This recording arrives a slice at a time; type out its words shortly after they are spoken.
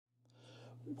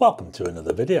Welcome to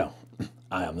another video.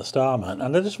 I am the Starman,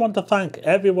 and I just want to thank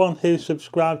everyone who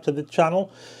subscribed to the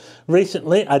channel.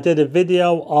 Recently I did a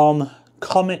video on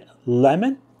Comet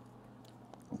Lemon.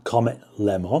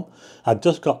 I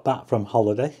just got back from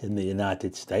holiday in the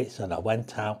United States and I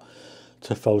went out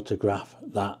to photograph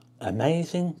that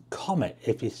amazing comet.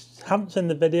 If you haven't seen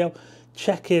the video,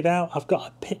 check it out. I've got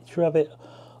a picture of it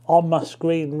on my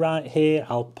screen right here.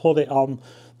 I'll put it on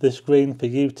the screen for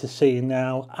you to see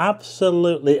now.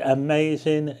 Absolutely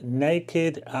amazing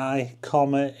naked eye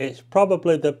comet. It's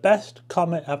probably the best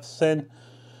comet I've seen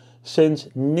since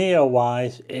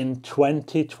Neowise in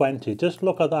 2020. Just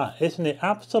look at that. Isn't it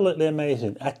absolutely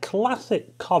amazing? A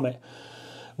classic comet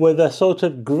with a sort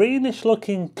of greenish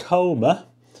looking coma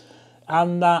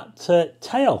and that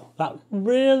tail, that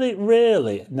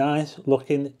really nice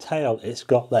looking tail it's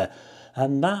got there.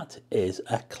 And that is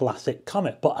a classic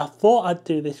comet. But I thought I'd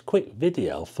do this quick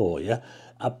video for you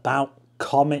about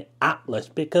Comet Atlas,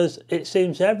 because it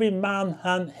seems every man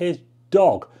and his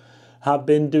dog have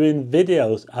been doing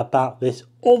videos about this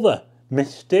other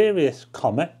mysterious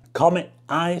comet, Comet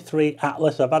I3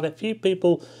 Atlas. I've had a few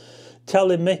people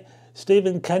telling me,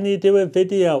 Stephen, can you do a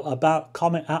video about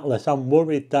Comet Atlas? I'm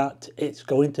worried that it's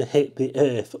going to hit the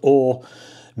Earth, or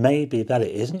maybe that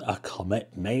it isn't a comet,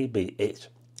 maybe it's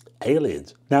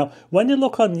aliens. Now, when you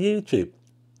look on YouTube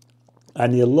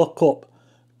and you look up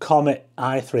Comet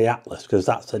I3 Atlas, because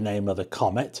that's the name of the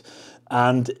comet,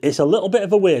 and it's a little bit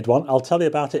of a weird one. I'll tell you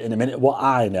about it in a minute, what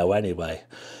I know anyway,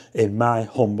 in my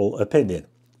humble opinion.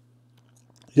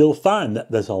 You'll find that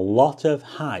there's a lot of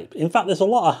hype. In fact, there's a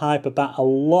lot of hype about a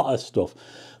lot of stuff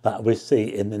that we see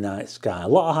in the night sky. A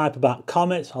lot of hype about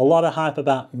comets, a lot of hype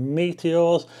about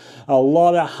meteors, a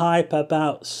lot of hype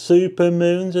about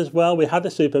supermoons as well. We had a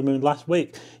supermoon last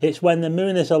week. It's when the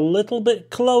moon is a little bit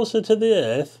closer to the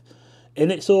Earth in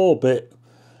its orbit.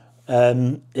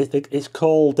 It's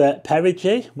called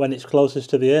perigee when it's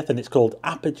closest to the Earth, and it's called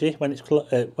apogee when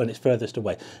it's furthest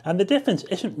away. And the difference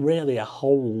isn't really a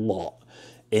whole lot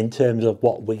in terms of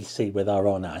what we see with our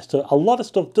own eyes. So a lot of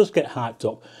stuff does get hyped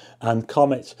up, and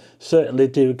comets certainly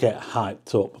do get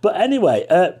hyped up. But anyway,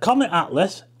 Comet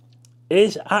Atlas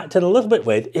is acting a little bit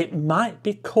weird. It might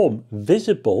become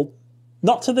visible,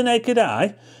 not to the naked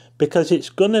eye, because it's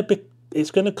going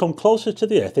to come closer to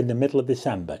the Earth in the middle of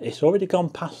December. It's already gone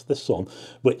past the sun,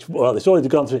 it's already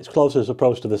gone to its closest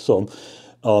approach to the sun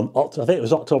on, I think it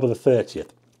was October the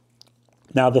 30th.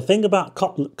 Now, the thing about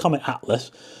Comet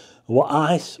Atlas,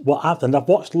 I've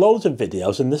watched loads of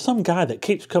videos, and there's some guy that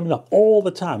keeps coming up all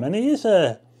the time, and he's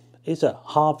a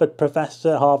Harvard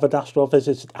professor, Harvard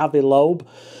astrophysicist, Avi Loeb,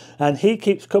 and he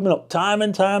keeps coming up time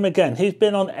and time again. He's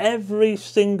been on every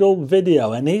single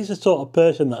video, and he's the sort of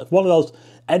person that's one of those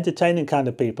entertaining kind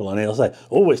of people, and he'll say,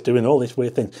 oh, it's doing all these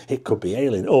weird things, it could be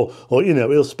alien, or you know,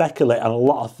 he'll speculate on a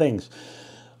lot of things.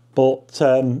 But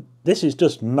this is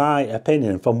just my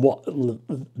opinion from what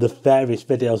the various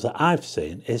videos that I've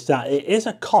seen, is that it is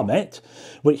a comet,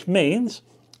 which means,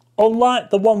 unlike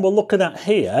the one we're looking at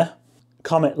here,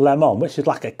 Comet Lemon, which is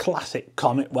like a classic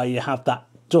comet where you have that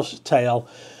dust tail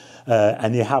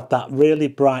and you have that really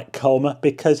bright coma,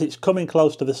 because it's coming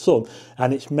close to the sun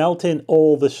and it's melting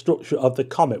all the structure of the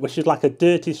comet, which is like a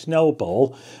dirty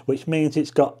snowball, which means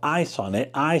it's got ice on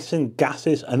it, ice and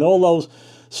gases, and all those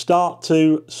start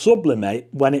to sublimate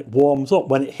when it warms up,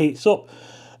 when it heats up,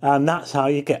 and that's how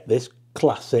you get this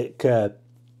classic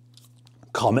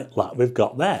comet like we've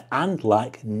got there, and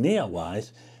like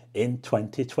Neowise in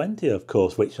 2020, of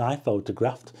course, which I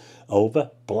photographed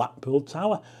over Blackpool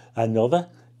Tower. Another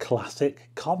classic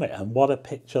comet, and what a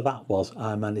picture that was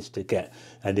I managed to get,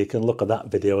 and you can look at that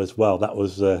video as well. That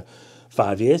was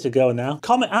 5 years ago now.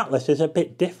 Comet Atlas is a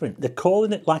bit different. They're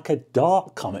calling it like a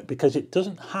dark comet because it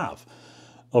doesn't have,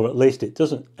 or at least it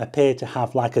doesn't appear to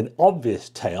have, like an obvious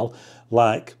tail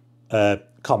like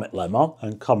Comet Lemon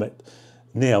and Comet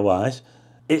Neowise.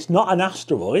 It's not an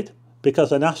asteroid,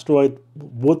 because an asteroid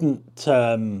wouldn't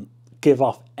give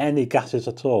off any gases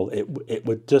at all. It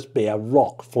would just be a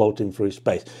rock floating through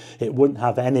space. It wouldn't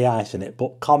have any ice in it.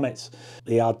 But comets,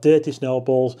 they are dirty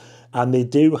snowballs, and they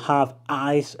do have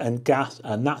ice and gas,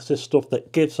 and that's the stuff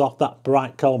that gives off that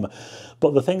bright coma.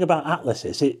 But the thing about Atlas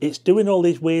is it's doing all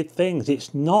these weird things.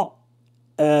 It's not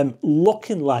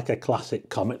looking like a classic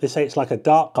comet. They say it's like a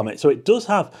dark comet. So it does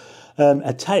have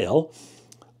a tail,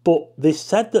 but they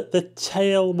said that the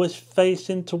tail was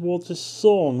facing towards the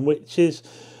sun, which is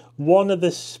one of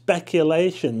the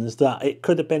speculations that it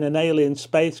could have been an alien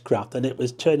spacecraft and it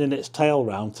was turning its tail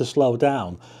round to slow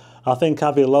down. I think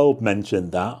Avi Loeb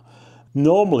mentioned that.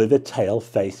 Normally the tail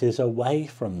faces away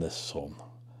from the sun.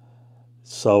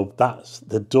 So that's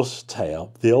the dust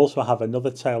tail. They also have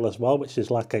another tail as well, which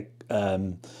is like a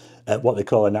what they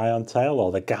call an ion tail,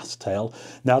 or the gas tail.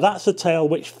 Now that's a tail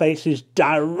which faces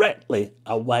directly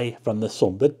away from the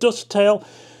sun. The dust tail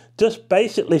just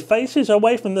basically faces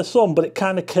away from the sun, but it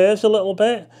kind of curves a little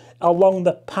bit along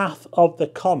the path of the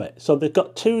comet. So they've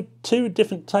got two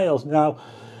different tails. Now,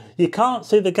 you can't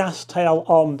see the gas tail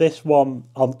on this one,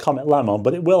 on Comet Lemon,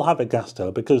 but it will have a gas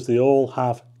tail because they all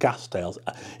have gas tails.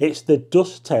 It's the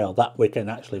dust tail that we can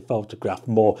actually photograph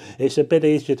more. It's a bit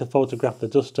easier to photograph the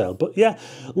dust tail. But yeah,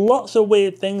 lots of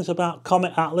weird things about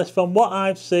Comet Atlas from what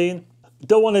I've seen.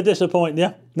 Don't want to disappoint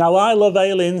you. Now, I love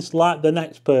aliens like the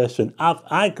next person.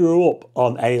 I grew up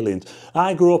on aliens.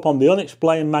 I grew up on the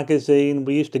Unexplained magazine.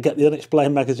 We used to get the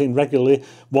Unexplained magazine regularly,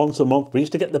 once a month. We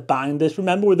used to get the binders,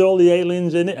 remember, with all the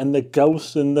aliens in it and the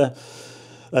ghosts and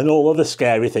all other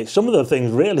scary things. Some of the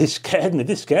things really scared me.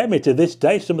 They scare me to this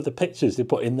day. Some of the pictures they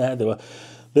put in there,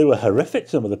 they were horrific,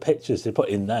 some of the pictures they put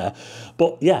in there.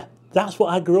 But yeah, that's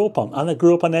what I grew up on. And I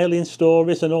grew up on alien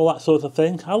stories and all that sort of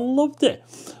thing. I loved it.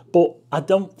 But I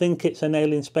don't think it's an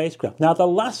alien spacecraft. Now, the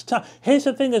last time, here's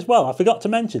the thing as well, I forgot to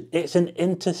mention, it's an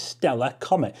interstellar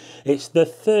comet. It's the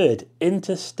third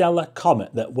interstellar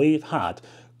comet that we've had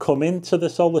come into the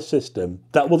solar system,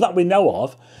 that we know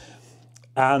of.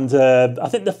 And I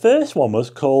think the first one was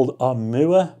called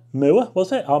Oumuamua,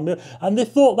 was it? And they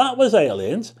thought that was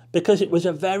aliens because it was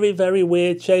a very, very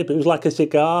weird shape. It was like a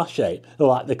cigar shape,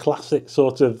 like the classic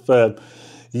sort of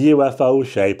UFO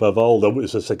shape of old. It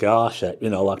was a cigar shape, you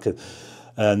know, like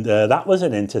that was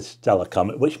an interstellar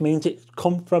comet, which means it's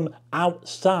come from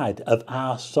outside of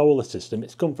our solar system.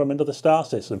 It's come from another star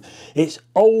system. It's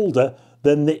older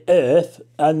than the Earth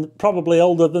and probably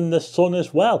older than the sun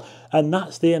as well. And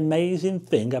that's the amazing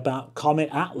thing about Comet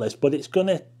Atlas. But it's going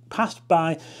to pass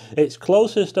by its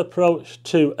closest approach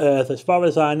to Earth, as far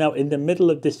as I know, in the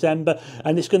middle of December.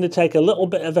 And it's going to take a little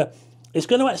bit of it's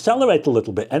going to accelerate a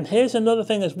little bit. And here's another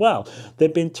thing as well.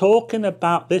 They've been talking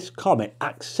about this comet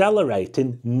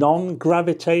accelerating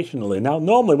non-gravitationally. Now,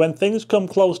 normally when things come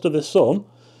close to the sun,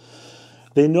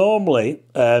 they normally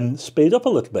speed up a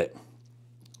little bit.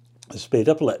 As they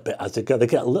get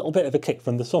a little bit of a kick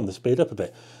from the sun. They speed up a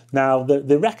bit. Now,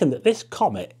 they reckon that this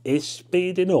comet is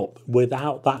speeding up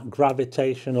without that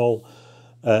gravitational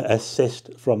assist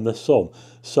from the sun.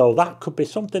 So that could be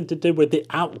something to do with the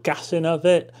outgassing of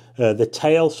it, the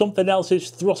tail. Something else is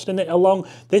thrusting it along.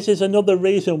 This is another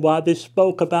reason why they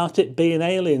spoke about it being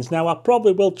aliens. Now, I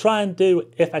probably will try and do,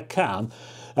 if I can,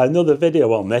 another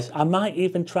video on this. I might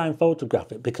even try and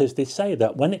photograph it, because they say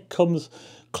that when it comes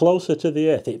closer to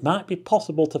the Earth, it might be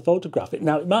possible to photograph it.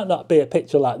 Now, it might not be a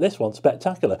picture like this one,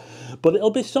 spectacular, but it'll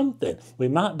be something. We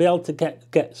might be able to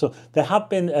get some. There have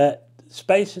been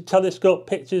space telescope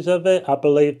pictures of it. I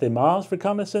believe the Mars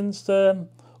Reconnaissance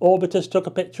orbiters took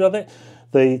a picture of it.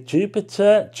 The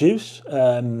Jupiter JUICE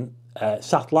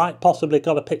satellite possibly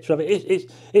got a picture of it.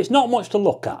 It's not much to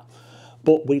look at,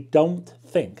 but we don't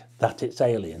think that it's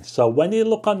aliens. So when you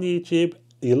look on YouTube,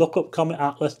 you look up Comet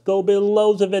Atlas, there'll be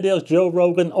loads of videos, Joe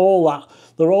Rogan, all that.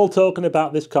 They're all talking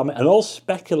about this comet and all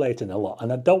speculating a lot.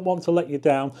 And I don't want to let you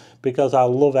down, because I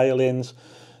love aliens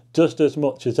just as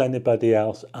much as anybody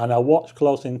else. And I watched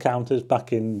Close Encounters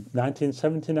back in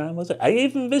 1979, was it? I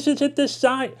even visited this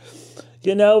site,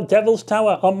 you know, Devil's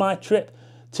Tower, on my trip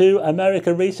to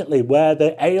America recently, where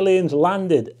the aliens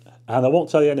landed. And I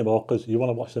won't tell you anymore, because you want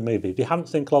to watch the movie. If you haven't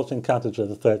seen Close Encounters of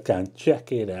the Third Kind,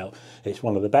 check it out. It's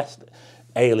one of the best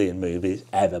alien movies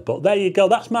ever. But there you go.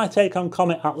 That's my take on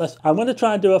Comet Atlas. I'm going to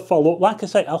try and do a follow-up. Like I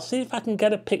say, I'll see if I can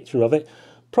get a picture of it.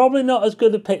 Probably not as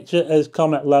good a picture as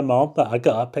Comet Lemon that I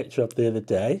got a picture of the other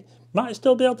day. Might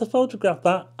still be able to photograph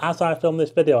that as I film this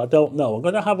video. I don't know. I'm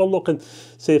going to have a look and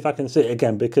see if I can see it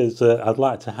again, because I'd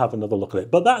like to have another look at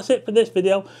it. But that's it for this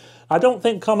video. I don't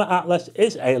think Comet Atlas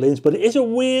is aliens, but it is a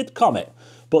weird comet.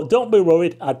 But don't be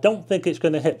worried. I don't think it's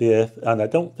going to hit the Earth, and I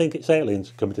don't think it's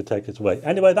aliens coming to take us away.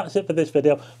 Anyway, that's it for this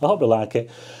video. I hope you like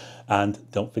it, and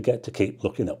don't forget to keep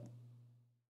looking up.